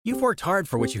You've worked hard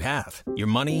for what you have. Your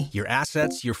money, your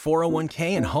assets, your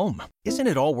 401k, and home. Isn't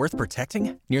it all worth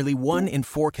protecting? Nearly 1 in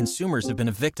 4 consumers have been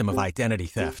a victim of identity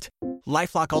theft.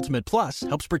 LifeLock Ultimate Plus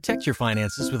helps protect your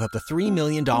finances with up to $3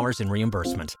 million in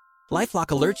reimbursement. LifeLock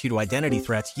alerts you to identity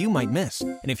threats you might miss.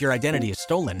 And if your identity is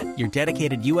stolen, your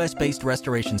dedicated U.S.-based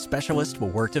restoration specialist will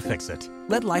work to fix it.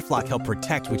 Let LifeLock help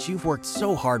protect what you've worked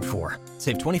so hard for.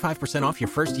 Save 25% off your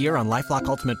first year on LifeLock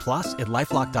Ultimate Plus at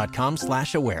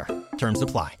LifeLock.com/aware. Terms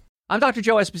apply. I'm Dr.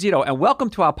 Joe Esposito, and welcome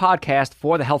to our podcast,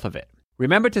 For the Health of It.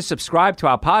 Remember to subscribe to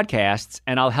our podcasts,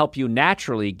 and I'll help you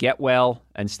naturally get well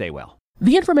and stay well.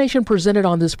 The information presented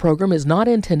on this program is not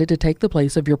intended to take the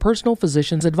place of your personal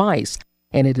physician's advice,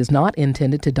 and it is not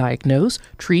intended to diagnose,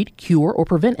 treat, cure, or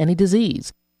prevent any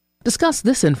disease. Discuss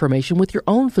this information with your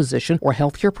own physician or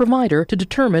healthcare provider to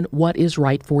determine what is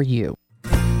right for you.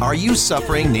 Are you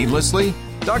suffering needlessly?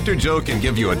 Dr. Joe can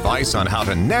give you advice on how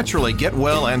to naturally get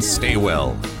well and stay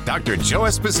well. Dr. Joe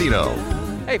Esposito.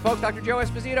 Hey folks, Dr. Joe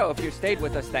Esposito. If you stayed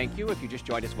with us, thank you. If you just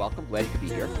joined us, welcome. Glad you could be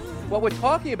here. What we're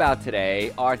talking about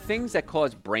today are things that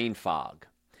cause brain fog.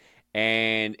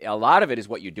 And a lot of it is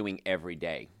what you're doing every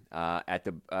day.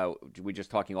 We're just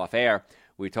talking off air.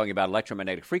 We were talking about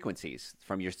electromagnetic frequencies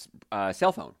from your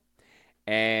cell phone.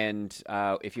 And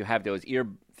if you have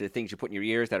the things you put in your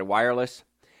ears that are wireless,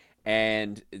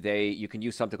 and you can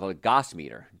use something called a Gauss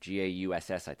meter,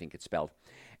 Gauss, I think it's spelled,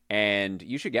 and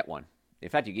you should get one. In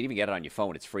fact, you can even get it on your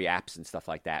phone. It's free apps and stuff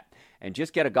like that. And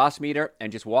just get a Gauss meter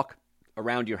and just walk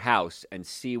around your house and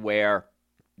see where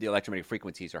the electromagnetic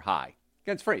frequencies are high.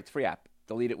 Again, it's free. It's a free app.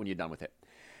 Delete it when you're done with it.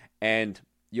 And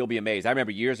you'll be amazed. I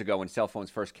remember years ago when cell phones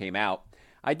first came out,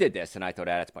 I did this, and I thought,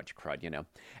 that's a bunch of crud, And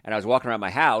I was walking around my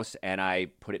house, and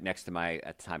I put it next to my,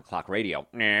 at the time, clock radio.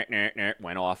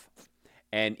 Went off.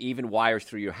 And even wires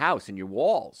through your house and your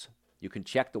walls. You can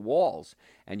check the walls.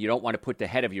 And you don't want to put the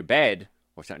head of your bed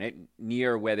or something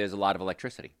near where there's a lot of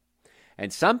electricity.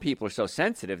 And some people are so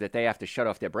sensitive that they have to shut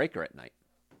off their breaker at night.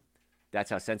 That's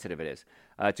how sensitive it is.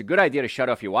 It's a good idea to shut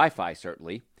off your Wi-Fi,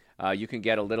 certainly. You can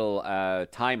get a little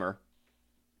timer.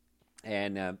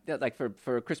 And like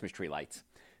for Christmas tree lights.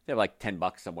 They're like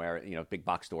 $10 somewhere, big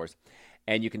box stores.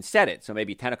 And you can set it. So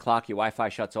maybe 10 o'clock, your Wi-Fi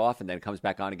shuts off and then it comes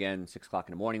back on again, 6 o'clock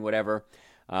in the morning, whatever.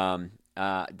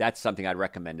 That's something I'd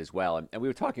recommend as well. And we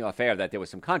were talking off air that there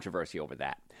was some controversy over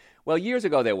that. Well, years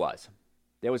ago there was.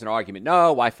 There was an argument. No,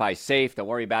 Wi-Fi is safe. Don't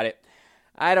worry about it.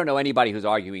 I don't know anybody who's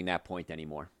arguing that point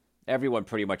anymore. Everyone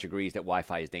pretty much agrees that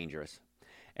Wi-Fi is dangerous.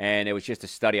 And it was just a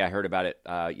study. I heard about it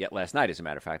yet last night, as a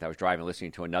matter of fact. I was driving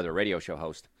listening to another radio show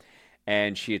host.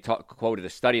 And she had quoted a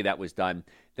study that was done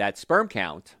that sperm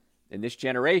count in this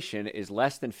generation is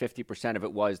less than 50% of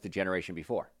it was the generation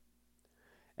before.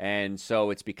 And so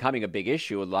it's becoming a big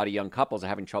issue. A lot of young couples are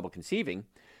having trouble conceiving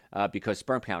because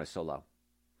sperm count is so low.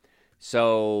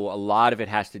 So a lot of it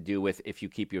has to do with if you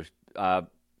keep your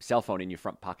cell phone in your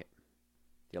front pocket,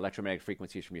 the electromagnetic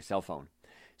frequencies from your cell phone.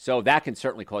 So that can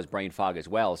certainly cause brain fog as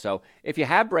well. So if you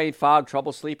have brain fog,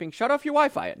 trouble sleeping, shut off your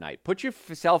Wi-Fi at night. Put your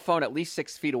cell phone at least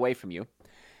 6 feet away from you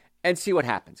and see what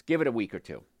happens. Give it a week or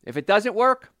two. If it doesn't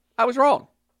work, I was wrong.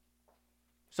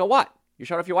 So what? You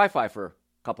shut off your Wi-Fi for a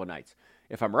couple of nights.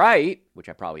 If I'm right, which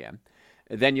I probably am,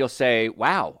 then you'll say,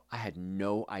 wow, I had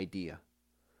no idea.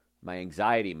 My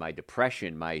anxiety, my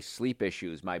depression, my sleep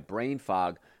issues, my brain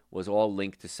fog was all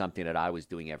linked to something that I was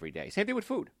doing every day. Same thing with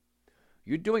food.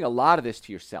 You're doing a lot of this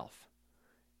to yourself.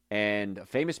 And a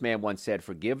famous man once said,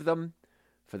 forgive them,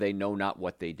 for they know not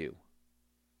what they do.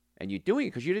 And you're doing it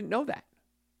because you didn't know that.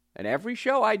 And every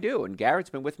show I do, and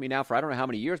Garrett's been with me now for I don't know how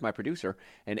many years, my producer,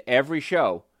 and every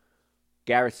show,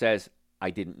 Garrett says, I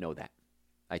didn't know that.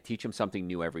 I teach him something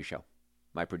new every show.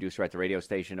 My producer at the radio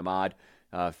station, Ahmad,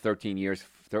 14 years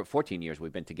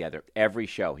we've been together. Every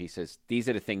show, he says, these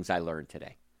are the things I learned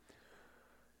today.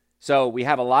 So we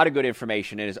have a lot of good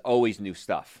information, and there's always new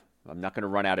stuff. I'm not going to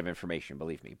run out of information,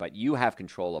 believe me, but you have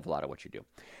control of a lot of what you do.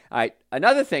 All right,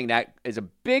 another thing that is a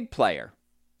big player,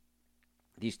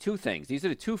 these two things, these are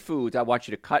the two foods I want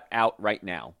you to cut out right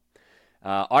now.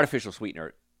 Artificial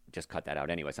sweetener, just cut that out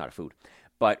anyway, it's not a food.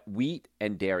 But wheat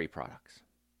and dairy products.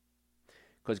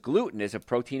 Because gluten is a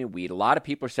protein in wheat. A lot of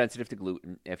people are sensitive to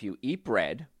gluten. If you eat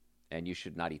bread, and you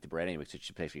should not eat the bread anyway, so it's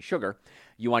basically sugar,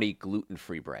 you want to eat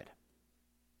gluten-free bread.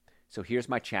 So here's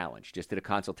my challenge. Just did a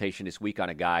consultation this week on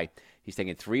a guy. He's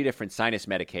taking 3 different sinus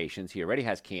medications. He already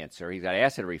has cancer. He's got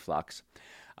acid reflux.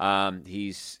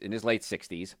 He's in his late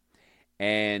 60s.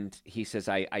 And he says,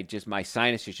 my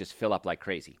sinuses just fill up like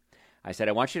crazy. I said,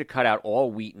 I want you to cut out all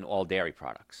wheat and all dairy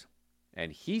products.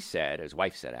 And he said, his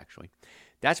wife said actually,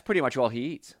 that's pretty much all he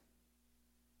eats.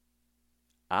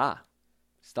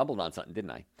 Stumbled on something,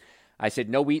 didn't I? I said,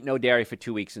 no wheat, no dairy for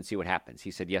 2 weeks and see what happens.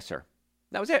 He said, yes, sir.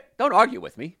 That was it. Don't argue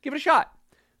with me. Give it a shot.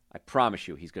 I promise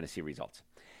you he's going to see results.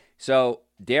 So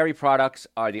dairy products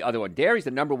are the other one. Dairy is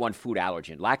the number one food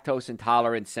allergen. Lactose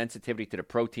intolerance, sensitivity to the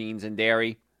proteins in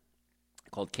dairy,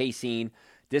 called casein.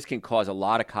 This can cause a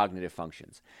lot of cognitive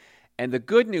functions. And the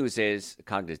good news is,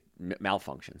 cognitive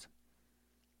malfunctions,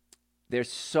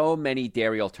 there's so many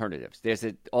dairy alternatives. There's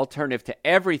an alternative to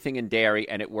everything in dairy,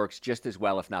 and it works just as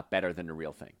well, if not better, than the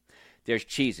real thing. There's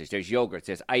cheeses, there's yogurts,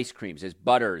 there's ice creams, there's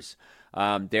butters,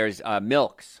 there's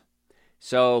milks.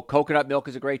 So coconut milk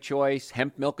is a great choice.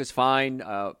 Hemp milk is fine.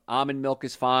 Almond milk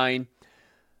is fine.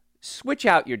 Switch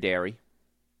out your dairy.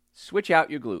 Switch out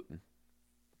your gluten.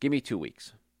 Give me 2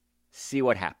 weeks. See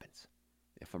what happens.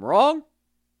 If I'm wrong,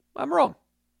 I'm wrong.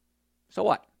 So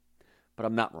what? But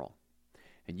I'm not wrong.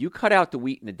 And you cut out the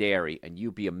wheat and the dairy, and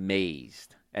you'll be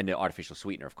amazed. And the artificial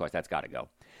sweetener, of course, that's got to go.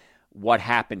 What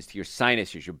happens to your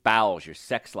sinuses, your bowels, your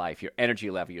sex life, your energy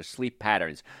level, your sleep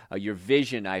patterns, your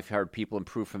vision. I've heard people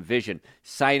improve from vision.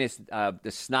 Sinus,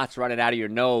 the snot's running out of your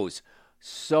nose.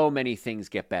 So many things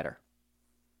get better.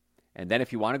 And then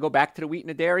if you want to go back to the wheat and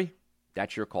the dairy,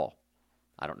 that's your call.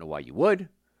 I don't know why you would,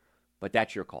 but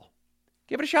that's your call.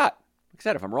 Give it a shot. Like I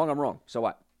said, if I'm wrong, I'm wrong. So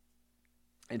what?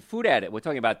 And food additives, we're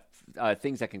talking about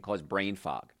things that can cause brain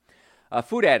fog.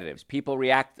 Food additives, people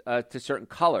react to certain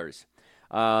colors,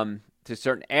 to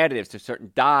certain additives, to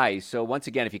certain dyes. So once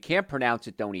again, if you can't pronounce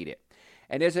it, don't eat it.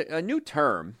 And there's a new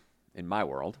term in my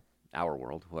world, our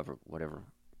world, whatever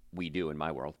we do in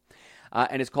my world,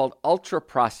 and it's called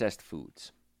ultra-processed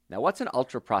foods. Now, what's an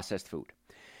ultra-processed food?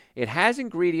 It has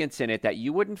ingredients in it that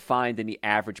you wouldn't find in the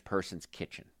average person's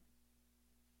kitchen.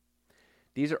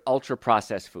 These are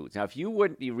ultra-processed foods. Now, if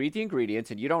you read the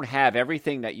ingredients and you don't have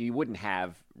everything that you wouldn't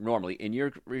have normally in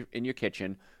your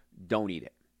kitchen, don't eat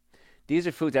it. These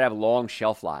are foods that have long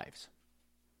shelf lives.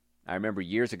 I remember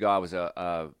years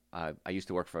ago, I used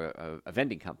to work for a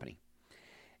vending company.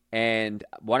 And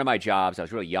one of my jobs, I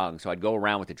was really young, so I'd go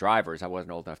around with the drivers. I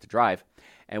wasn't old enough to drive.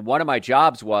 And one of my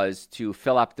jobs was to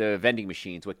fill up the vending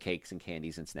machines with cakes and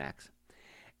candies and snacks.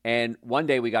 And one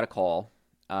day we got a call.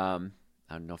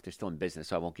 I don't know if they're still in business,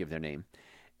 so I won't give their name.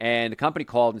 And the company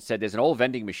called and said, there's an old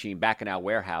vending machine back in our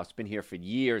warehouse, been here for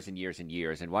years and years and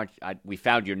years, and we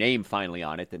found your name finally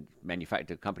on it,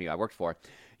 the company I worked for.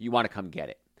 You want to come get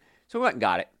it. So we went and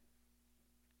got it.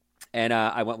 And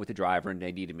I went with the driver, and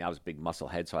they needed me. I was a big muscle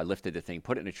head, so I lifted the thing,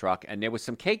 put it in the truck, and there was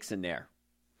some cakes in there.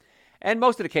 And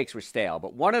most of the cakes were stale,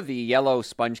 but one of the yellow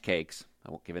sponge cakes,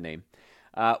 I won't give a name,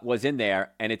 was in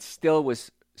there, and it still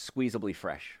was squeezably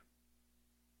fresh.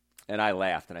 And I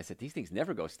laughed, and I said, these things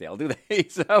never go stale, do they?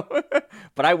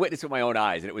 But I witnessed it with my own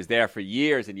eyes, and it was there for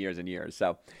years and years and years.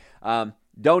 So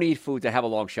don't eat foods that have a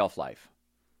long shelf life.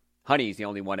 Honey is the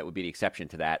only one that would be the exception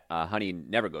to that. Honey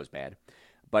never goes bad.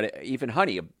 But even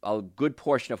honey, a good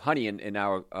portion of honey in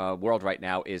our world right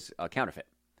now is counterfeit.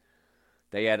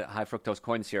 They add high fructose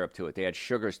corn syrup to it. They add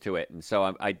sugars to it. And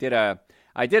so I did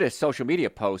a social media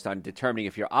post on determining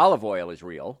if your olive oil is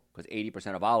real, because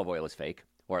 80% of olive oil is fake,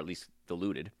 or at least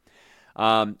diluted.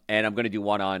 And I'm going to do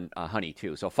one on honey,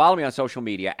 too. So follow me on social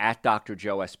media, at Dr.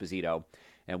 Joe Esposito,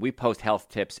 and we post health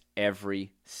tips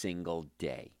every single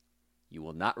day. You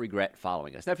will not regret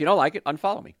following us. Now, if you don't like it,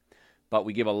 unfollow me. But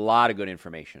we give a lot of good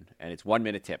information, and it's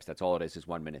 1-minute tips. That's all it is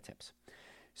 1-minute tips.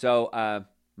 So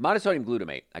monosodium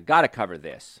glutamate, I got to cover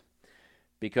this,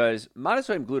 because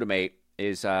monosodium glutamate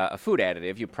is a food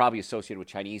additive you probably associated with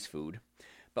Chinese food.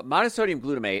 But monosodium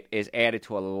glutamate is added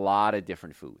to a lot of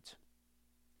different foods.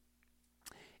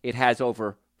 It has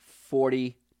over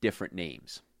 40 different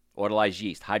names. Autolyzed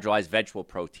yeast, hydrolyzed vegetable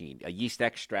protein, a yeast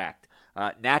extract.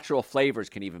 Natural flavors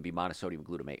can even be monosodium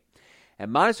glutamate.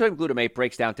 And monosodium glutamate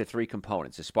breaks down to 3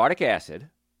 components: aspartic acid,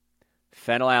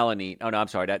 phenylalanine. Oh, no, I'm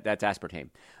sorry, that's aspartame.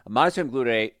 Monosodium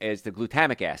glutamate is the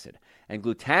glutamic acid. And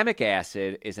glutamic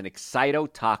acid is an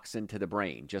excitotoxin to the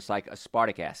brain, just like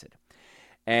aspartic acid.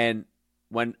 And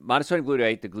when monosodium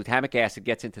glutamate, the glutamic acid,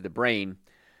 gets into the brain,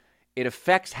 it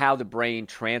affects how the brain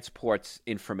transports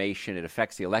information. It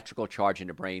affects the electrical charge in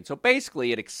the brain. So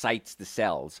basically, it excites the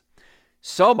cells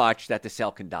so much that the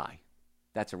cell can die.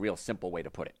 That's a real simple way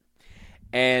to put it.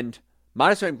 And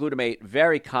monosodium glutamate,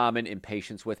 very common in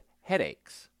patients with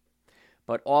headaches,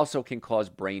 but also can cause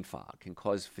brain fog, can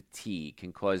cause fatigue,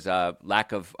 can cause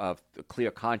lack of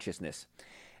clear consciousness.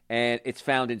 And it's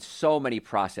found in so many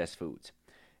processed foods.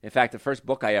 In fact, the first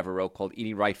book I ever wrote, called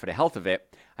Eating Right for the Health of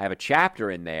It, I have a chapter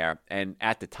in there, and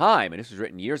at the time, and this was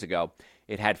written years ago,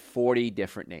 it had 40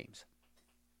 different names.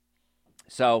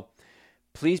 So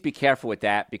please be careful with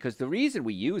that, because the reason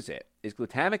we use it is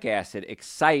glutamic acid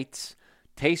excites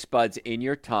taste buds in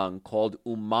your tongue called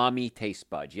umami taste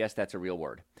buds. Yes, that's a real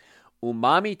word.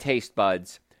 Umami taste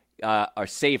buds are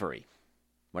savory.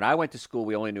 When I went to school,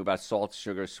 we only knew about salt,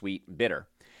 sugar, sweet, and bitter.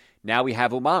 Now we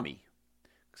have umami.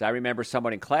 Because I remember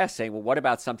someone in class saying, well, what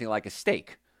about something like a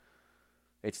steak?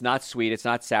 It's not sweet, it's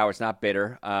not sour, it's not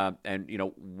bitter.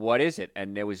 And, what is it?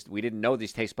 And we didn't know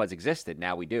these taste buds existed.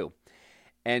 Now we do.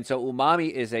 And so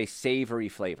umami is a savory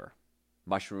flavor.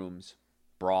 Mushrooms,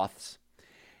 broths.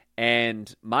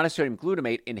 And monosodium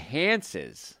glutamate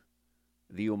enhances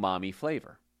the umami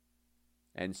flavor.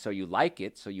 And so you like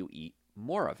it, so you eat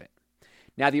more of it.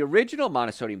 Now, the original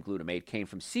monosodium glutamate came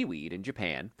from seaweed in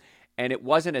Japan, and it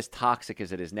wasn't as toxic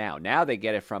as it is now. Now they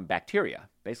get it from bacteria,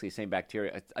 basically the same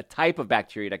bacteria, a type of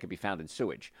bacteria that can be found in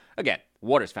sewage. Again,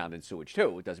 water's found in sewage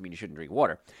too. It doesn't mean you shouldn't drink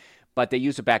water. But they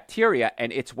use a bacteria,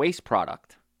 and its waste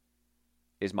product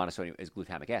is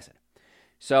glutamic acid.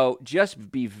 So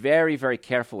just be very, very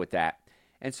careful with that.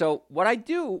 And so what I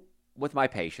do with my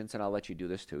patients, and I'll let you do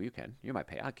this too, you can. You're my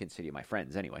patient. I consider you my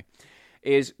friends anyway,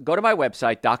 is go to my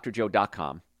website,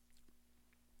 drjoe.com,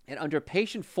 and under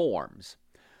patient forms,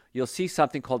 you'll see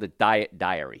something called a diet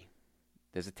diary.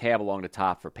 There's a tab along the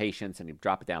top for patients, and you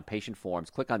drop it down, patient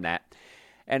forms. Click on that.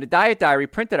 And a diet diary,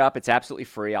 print it up. It's absolutely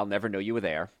free. I'll never know you were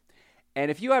there. And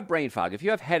if you have brain fog, if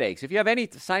you have headaches, if you have any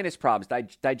sinus problems,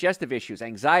 digestive issues,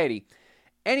 anxiety,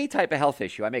 any type of health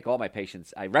issue, I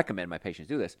recommend my patients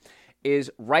do this,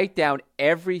 is write down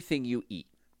everything you eat.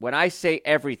 When I say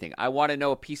everything, I want to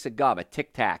know a piece of gum, a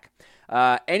Tic Tac,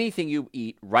 anything you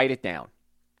eat, write it down.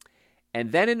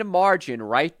 And then in the margin,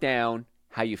 write down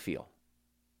how you feel.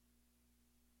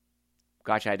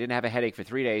 Gosh, I didn't have a headache for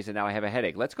 3 days, and now I have a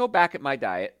headache. Let's go back at my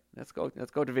diet. Let's go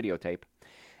to videotape,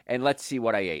 and let's see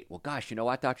what I ate. Well, gosh, you know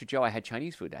what, Dr. Joe? I had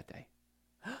Chinese food that day.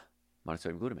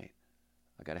 Monosodium glutamate.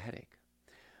 I got a headache.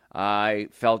 I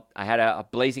had a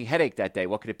blazing headache that day.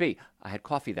 What could it be? I had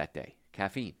coffee that day.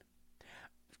 Caffeine.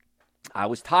 I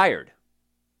was tired.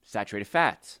 Saturated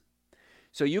fats.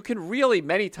 So you can really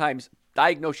many times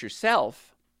diagnose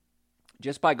yourself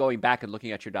just by going back and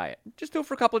looking at your diet. Just do it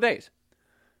for a couple of days.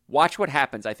 Watch what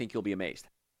happens. I think you'll be amazed.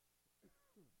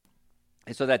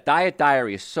 And so that diet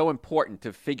diary is so important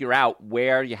to figure out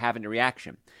where you're having a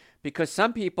reaction, because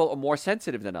some people are more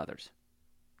sensitive than others.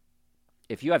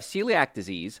 If you have celiac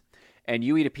disease and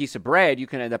you eat a piece of bread, you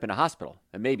can end up in a hospital.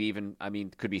 And maybe even,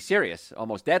 could be serious,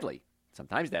 almost deadly,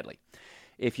 sometimes deadly.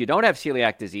 If you don't have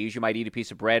celiac disease, you might eat a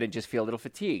piece of bread and just feel a little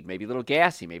fatigued, maybe a little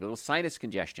gassy, maybe a little sinus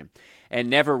congestion, and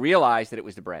never realize that it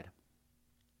was the bread.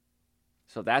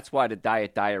 So that's why the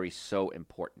diet diary is so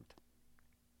important.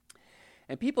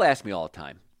 And people ask me all the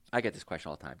time, I get this question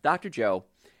all the time, Dr. Joe,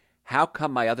 how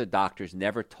come my other doctors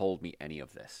never told me any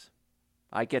of this?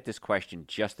 I get this question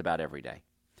just about every day.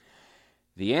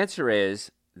 The answer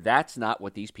is, that's not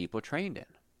what these people are trained in.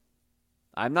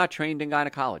 I'm not trained in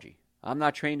gynecology. I'm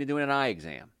not trained in doing an eye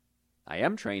exam. I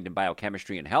am trained in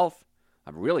biochemistry and health.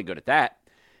 I'm really good at that.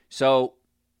 So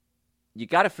you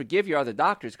got to forgive your other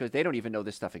doctors because they don't even know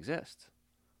this stuff exists.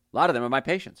 A lot of them are my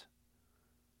patients.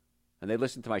 And they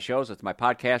listen to my shows, listen to my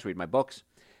podcast, read my books,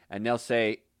 and they'll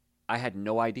say, I had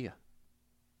no idea.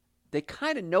 They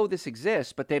kind of know this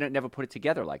exists, but they don't never put it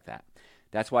together like that.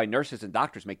 That's why nurses and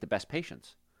doctors make the best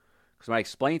patients. Because when I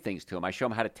explain things to them, I show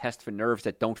them how to test for nerves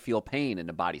that don't feel pain in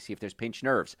the body, see if there's pinched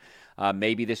nerves.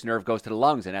 Maybe this nerve goes to the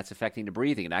lungs, and that's affecting the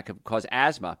breathing, and that could cause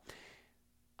asthma.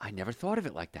 I never thought of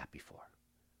it like that before.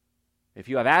 If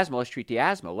you have asthma, let's treat the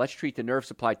asthma. Let's treat the nerve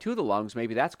supply to the lungs.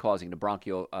 Maybe that's causing the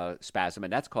bronchial spasm,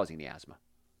 and that's causing the asthma.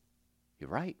 You're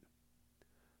right.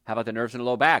 How about the nerves in the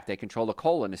low back? They control the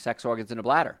colon, the sex organs, and the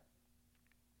bladder.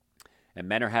 And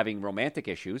men are having romantic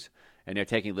issues, and they're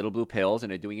taking little blue pills,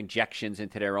 and they're doing injections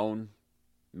into their own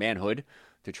manhood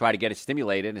to try to get it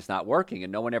stimulated, and it's not working,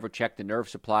 and no one ever checked the nerve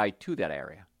supply to that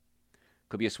area.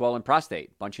 Could be a swollen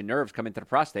prostate. A bunch of nerves come into the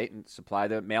prostate and supply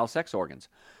the male sex organs.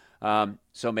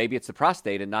 So maybe it's the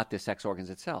prostate and not the sex organs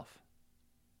itself.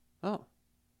 Oh,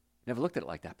 never looked at it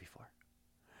like that before.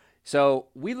 So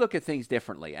we look at things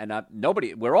differently, and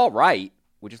we're all right.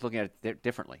 We're just looking at it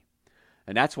differently.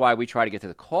 And that's why we try to get to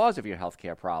the cause of your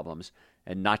healthcare problems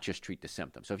and not just treat the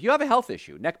symptoms. So if you have a health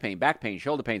issue, neck pain, back pain,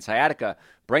 shoulder pain, sciatica,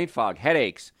 brain fog,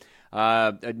 headaches,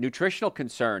 nutritional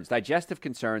concerns, digestive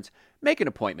concerns, make an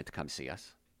appointment to come see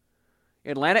us.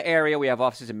 In Atlanta area, we have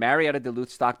offices in Marietta,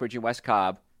 Duluth, Stockbridge, and West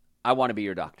Cobb. I want to be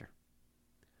your doctor.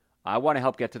 I want to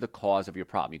help get to the cause of your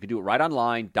problem. You can do it right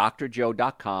online,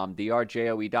 drjoe.com,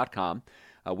 drjoe.com.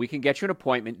 We can get you an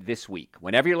appointment this week.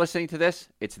 Whenever you're listening to this,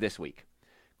 it's this week.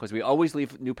 Because we always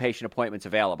leave new patient appointments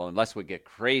available unless we get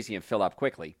crazy and fill up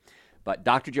quickly. But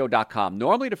drjoe.com.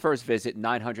 Normally the first visit,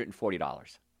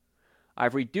 $940.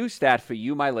 I've reduced that for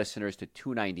you, my listeners, to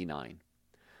 $299.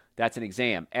 That's an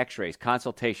exam, x-rays,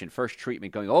 consultation, first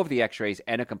treatment, going over the x-rays,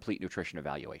 and a complete nutrition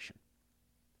evaluation.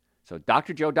 So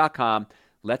drjoe.com,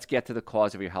 let's get to the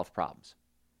cause of your health problems.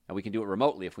 And we can do it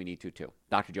remotely if we need to, too.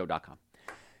 drjoe.com.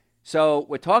 So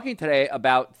we're talking today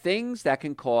about things that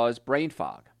can cause brain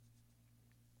fog.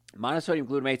 Monosodium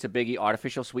glutamate's a biggie.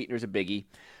 Artificial sweetener's a biggie.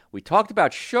 We talked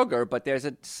about sugar, but there's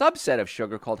a subset of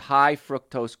sugar called high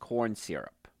fructose corn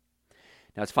syrup.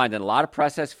 Now, it's found in a lot of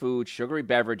processed foods, sugary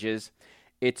beverages.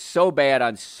 It's so bad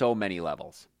on so many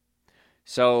levels.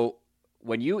 So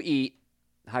when you eat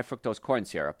high fructose corn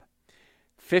syrup,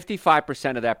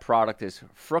 55% of that product is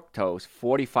fructose,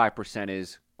 45%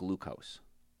 is glucose.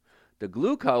 The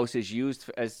glucose is used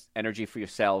as energy for your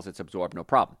cells. It's absorbed, no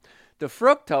problem. The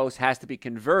fructose has to be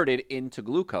converted into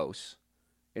glucose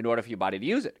in order for your body to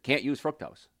use it. Can't use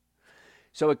fructose.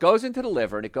 So it goes into the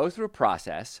liver, and it goes through a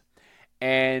process,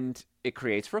 and it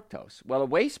creates fructose. Well, a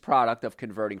waste product of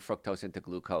converting fructose into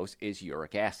glucose is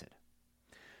uric acid.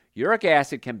 Uric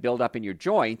acid can build up in your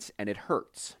joints, and it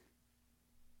hurts.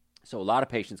 So a lot of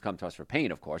patients come to us for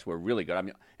pain, of course. We're really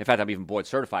good. In fact, I'm even board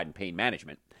certified in pain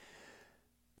management.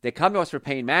 They come to us for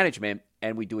pain management,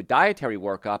 and we do a dietary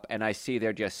workup, and I see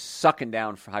they're just sucking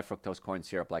down high fructose corn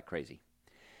syrup like crazy.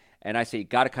 And I say, you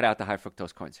got to cut out the high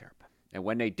fructose corn syrup. And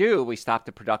when they do, we stop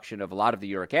the production of a lot of the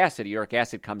uric acid. The uric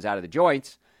acid comes out of the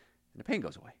joints, and the pain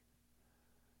goes away.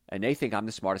 And they think I'm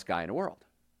the smartest guy in the world.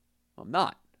 Well, I'm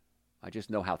not. I just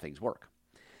know how things work.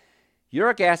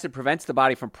 Uric acid prevents the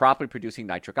body from properly producing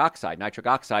nitric oxide. Nitric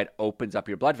oxide opens up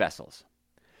your blood vessels.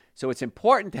 So it's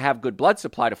important to have good blood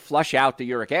supply to flush out the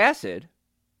uric acid.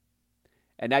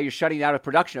 And now you're shutting down the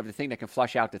production of the thing that can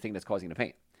flush out the thing that's causing the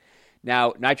pain.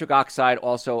 Now, nitric oxide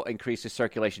also increases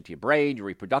circulation to your brain, your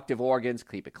reproductive organs,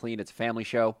 keep it clean. It's a family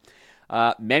show.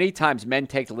 Many times men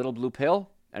take the little blue pill,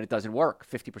 and it doesn't work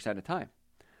 50% of the time.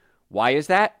 Why is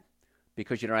that?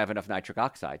 Because you don't have enough nitric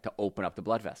oxide to open up the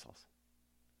blood vessels.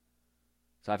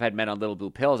 So I've had men on little blue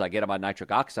pills. I get them on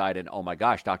nitric oxide, and oh my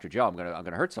gosh, Dr. Joe, I'm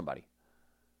gonna hurt somebody.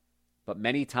 But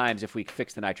many times, if we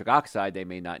fix the nitric oxide, they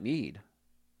may not need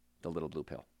the little blue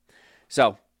pill.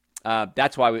 So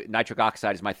that's why nitric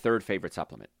oxide is my third favorite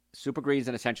supplement. Super Greens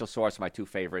and Essential Source are my two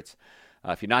favorites.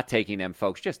 If you're not taking them,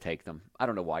 folks, just take them. I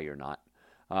don't know why you're not.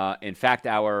 In fact,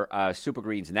 our Super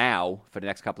Greens now, for the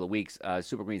next couple of weeks,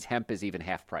 Super Greens hemp is even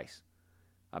half price.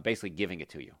 I'm basically giving it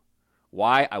to you.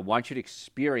 Why? I want you to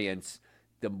experience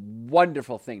the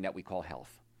wonderful thing that we call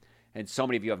health. And so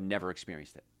many of you have never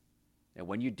experienced it. And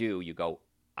when you do, you go,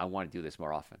 I want to do this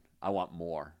more often. I want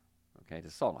more. Okay,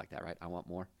 there's a song like that, right? I want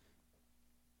more.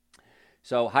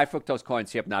 So high fructose corn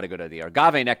syrup, not a good idea.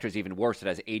 Agave nectar is even worse. It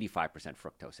has 85%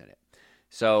 fructose in it.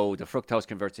 So the fructose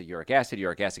converts to uric acid.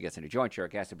 Uric acid gets into joints.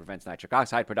 Uric acid prevents nitric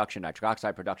oxide production. Nitric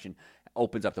oxide production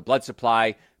opens up the blood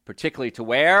supply, particularly to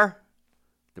where?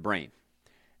 The brain.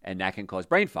 And that can cause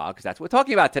brain fog, because that's what we're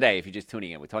talking about today. If you're just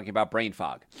tuning in, we're talking about brain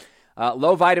fog.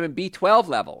 Low vitamin B12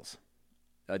 levels.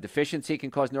 A deficiency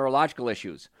can cause neurological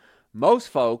issues. Most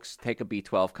folks take a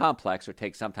B12 complex or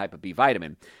take some type of B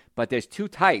vitamin, but there's two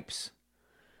types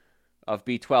of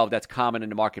B12 that's common in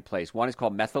the marketplace. One is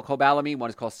called methylcobalamin. One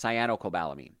is called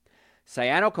cyanocobalamin.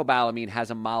 Cyanocobalamin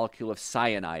has a molecule of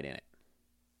cyanide in it.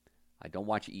 I don't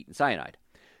want you eating cyanide.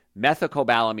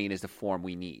 Methylcobalamin is the form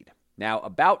we need. Now,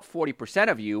 about 40%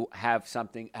 of you have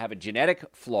a genetic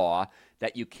flaw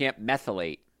that you can't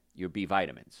methylate your B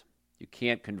vitamins. You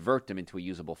can't convert them into a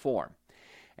usable form.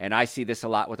 And I see this a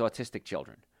lot with autistic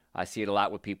children. I see it a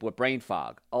lot with people with brain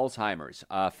fog, Alzheimer's,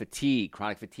 fatigue,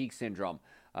 chronic fatigue syndrome,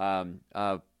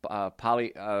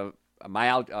 polymyalgia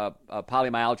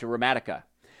rheumatica.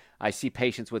 I see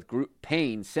patients with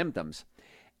pain symptoms,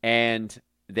 and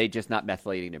they're just not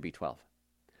methylating their B12.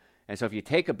 And so if you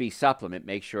take a B supplement,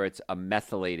 make sure it's a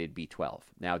methylated B12.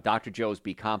 Now, Dr. Joe's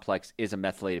B complex is a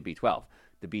methylated B12.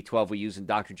 The B12 we use in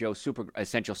Dr. Joe's Super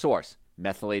Essential Source,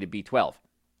 methylated B12.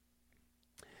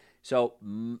 So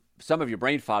some of your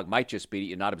brain fog might just be that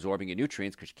you're not absorbing your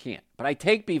nutrients because you can't. But I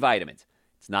take B vitamins.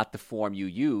 It's not the form you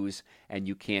use, and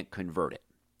you can't convert it.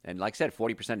 And like I said,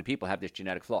 40% of people have this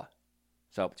genetic flaw.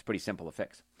 So it's pretty simple to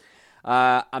fix.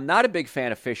 I'm not a big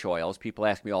fan of fish oils. People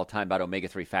ask me all the time about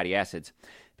omega-3 fatty acids.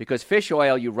 Because fish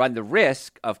oil, you run the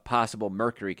risk of possible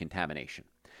mercury contamination.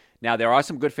 Now, there are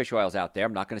some good fish oils out there.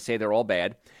 I'm not going to say they're all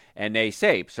bad. And they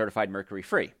say certified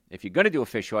mercury-free. If you're going to do a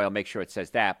fish oil, make sure it says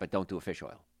that, but don't do a fish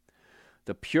oil.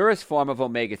 The purest form of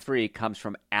omega-3 comes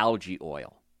from algae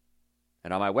oil.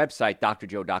 And on my website,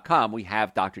 drjoe.com, we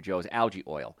have Dr. Joe's algae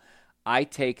oil. I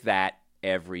take that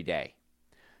every day.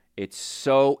 It's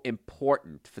so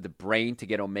important for the brain to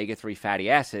get omega-3 fatty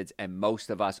acids, and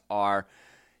most of us are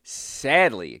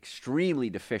sadly extremely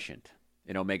deficient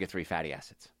in omega-3 fatty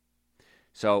acids.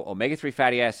 So omega-3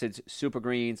 fatty acids, super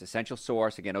greens, essential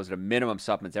source. Again, those are the minimum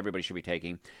supplements everybody should be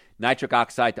taking. Nitric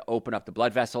oxide to open up the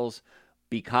blood vessels.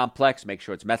 B-complex, make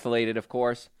sure it's methylated, of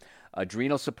course.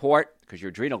 Adrenal support, because your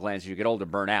adrenal glands, as you get older,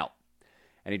 burn out.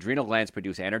 And adrenal glands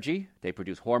produce energy, they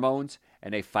produce hormones,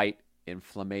 and they fight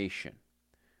inflammation.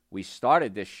 We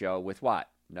started this show with what?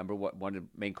 One of the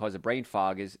main cause of brain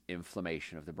fog is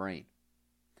inflammation of the brain.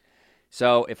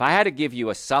 So if I had to give you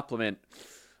a supplement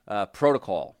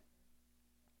protocol,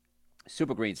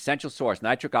 super greens, essential source,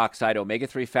 nitric oxide,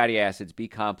 omega-3 fatty acids,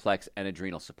 B-complex, and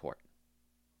adrenal support.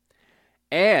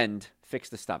 And fix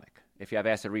the stomach. If you have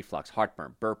acid reflux,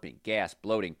 heartburn, burping, gas,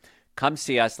 bloating, come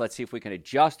see us. Let's see if we can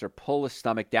adjust or pull the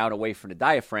stomach down away from the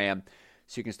diaphragm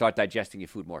so you can start digesting your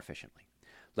food more efficiently.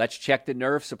 Let's check the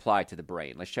nerve supply to the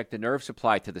brain. Let's check the nerve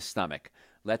supply to the stomach.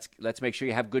 Let's make sure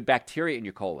you have good bacteria in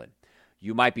your colon.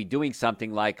 You might be doing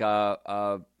something like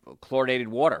chlorinated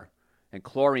water, and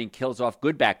chlorine kills off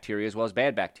good bacteria as well as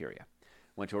bad bacteria.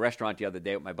 Went to a restaurant the other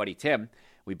day with my buddy Tim.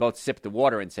 We both sipped the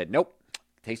water and said, nope,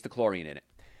 taste the chlorine in it.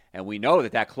 And we know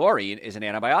that chlorine is an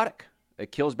antibiotic.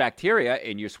 It kills bacteria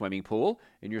in your swimming pool,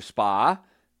 in your spa.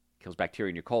 It kills bacteria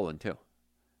in your colon too.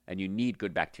 And you need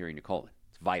good bacteria in your colon.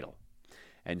 It's vital.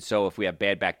 And so if we have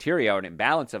bad bacteria or an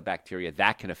imbalance of bacteria,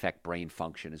 that can affect brain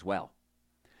function as well.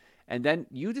 And then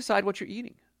you decide what you're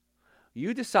eating.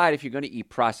 You decide if you're going to eat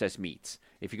processed meats,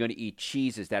 if you're going to eat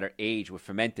cheeses that are aged with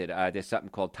fermented. There's something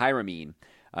called tyramine.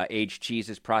 Aged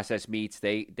cheeses, processed meats,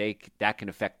 that can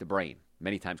affect the brain.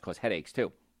 Many times cause headaches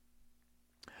too.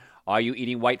 Are you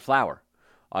eating white flour?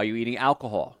 Are you eating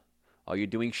alcohol? Are you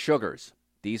doing sugars?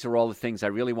 These are all the things I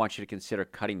really want you to consider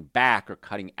cutting back or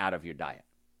cutting out of your diet,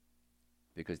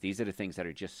 because these are the things that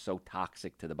are just so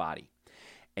toxic to the body.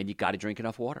 And you got to drink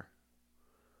enough water.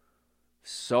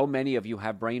 So many of you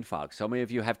have brain fog. So many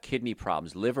of you have kidney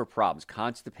problems, liver problems,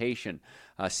 constipation,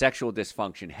 sexual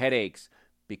dysfunction, headaches,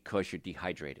 because you're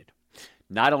dehydrated.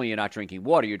 Not only are you not drinking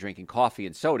water, you're drinking coffee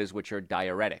and sodas, which are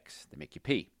diuretics. They make you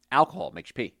pee. Alcohol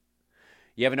makes you pee.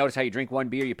 You ever notice how you drink one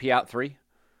beer, you pee out 3?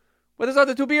 Where does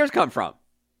other 2 beers come from?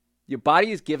 Your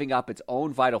body is giving up its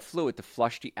own vital fluid to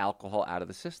flush the alcohol out of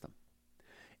the system.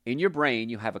 In your brain,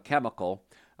 you have a chemical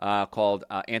called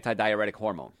antidiuretic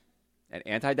hormone. An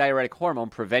antidiuretic hormone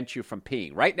prevents you from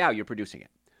peeing. Right now, you're producing it.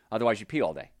 Otherwise, you pee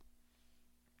all day.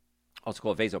 Also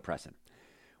called vasopressin.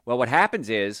 Well, what happens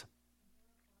is,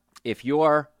 if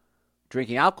you're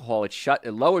drinking alcohol,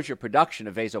 it lowers your production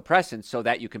of vasopressin so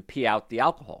that you can pee out the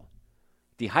alcohol.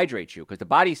 Dehydrates you, because the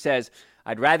body says,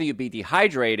 I'd rather you be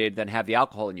dehydrated than have the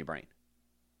alcohol in your brain.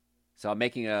 So I'm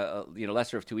making a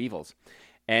lesser of 2 evils.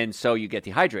 And so you get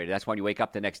dehydrated. That's when you wake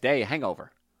up the next day, a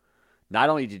hangover. Not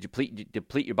only did you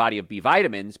deplete your body of B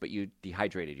vitamins, but you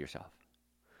dehydrated yourself.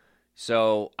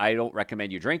 So I don't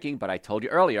recommend you drinking, but I told you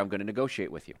earlier I'm going to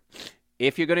negotiate with you.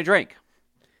 If you're going to drink,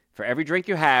 for every drink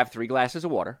you have, 3 glasses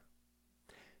of water,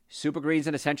 Super Greens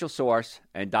an essential source,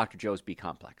 and Dr. Joe's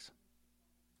B-complex.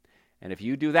 And if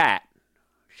you do that,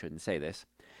 I shouldn't say this,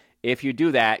 if you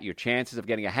do that, your chances of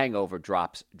getting a hangover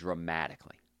drops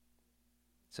dramatically.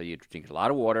 So you drink a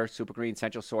lot of water, Super Green,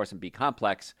 essential source, and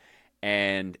B-complex,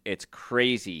 and it's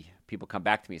crazy. People come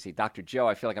back to me and say, Dr. Joe,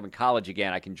 I feel like I'm in college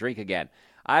again. I can drink again.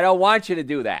 I don't want you to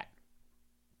do that.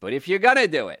 But if you're going to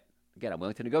do it, again, I'm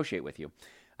willing to negotiate with you.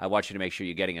 I want you to make sure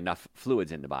you're getting enough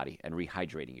fluids in the body and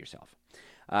rehydrating yourself.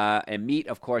 And meat,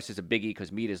 of course, is a biggie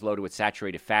because meat is loaded with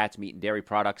saturated fats, meat and dairy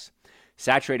products.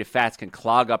 Saturated fats can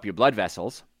clog up your blood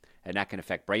vessels, and that can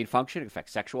affect brain function, affect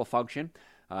sexual function,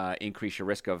 increase your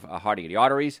risk of hardening of the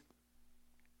arteries.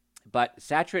 But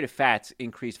saturated fats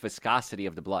increase viscosity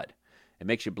of the blood. It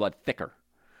makes your blood thicker,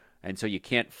 and so you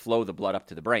can't flow the blood up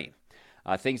to the brain.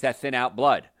 Things that thin out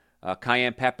blood,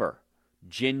 cayenne pepper,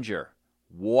 ginger,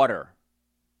 water.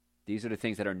 These are the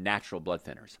things that are natural blood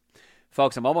thinners.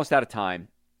 Folks, I'm almost out of time.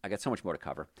 I got so much more to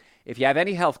cover. If you have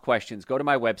any health questions, go to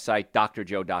my website,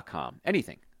 drjoe.com.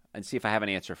 Anything, and see if I have an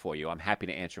answer for you. I'm happy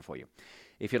to answer for you.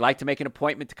 If you'd like to make an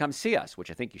appointment to come see us, which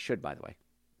I think you should, by the way,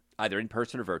 either in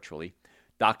person or virtually,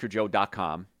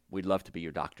 drjoe.com. We'd love to be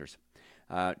your doctors.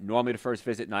 Normally the first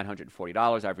visit,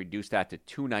 $940. I've reduced that to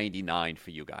 $299 for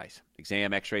you guys.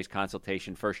 Exam, x-rays,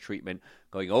 consultation, first treatment,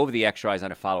 going over the x-rays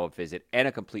on a follow-up visit, and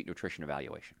a complete nutrition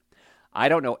evaluation. I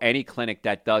don't know any clinic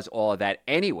that does all of that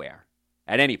anywhere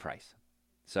at any price.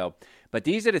 So, but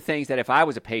these are the things that if I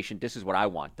was a patient, this is what I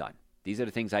want done. These are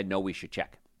the things I know we should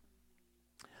check.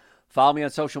 Follow me on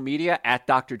social media at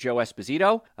Dr. Joe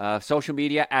Esposito. Social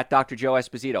media at Dr. Joe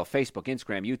Esposito. Facebook,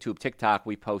 Instagram, YouTube, TikTok.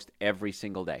 We post every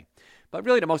single day. But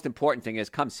really the most important thing is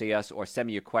come see us or send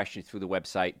me your questions through the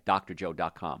website,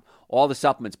 drjoe.com. All the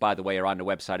supplements, by the way, are on the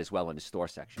website as well in the store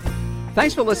section.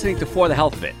 Thanks for listening to For the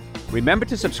Health of It. Remember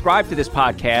to subscribe to this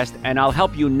podcast, and I'll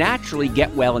help you naturally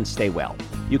get well and stay well.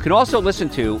 You can also listen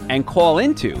to and call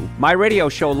into my radio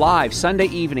show live Sunday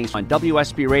evenings on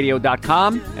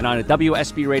WSBRadio.com and on the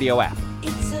WSB Radio app.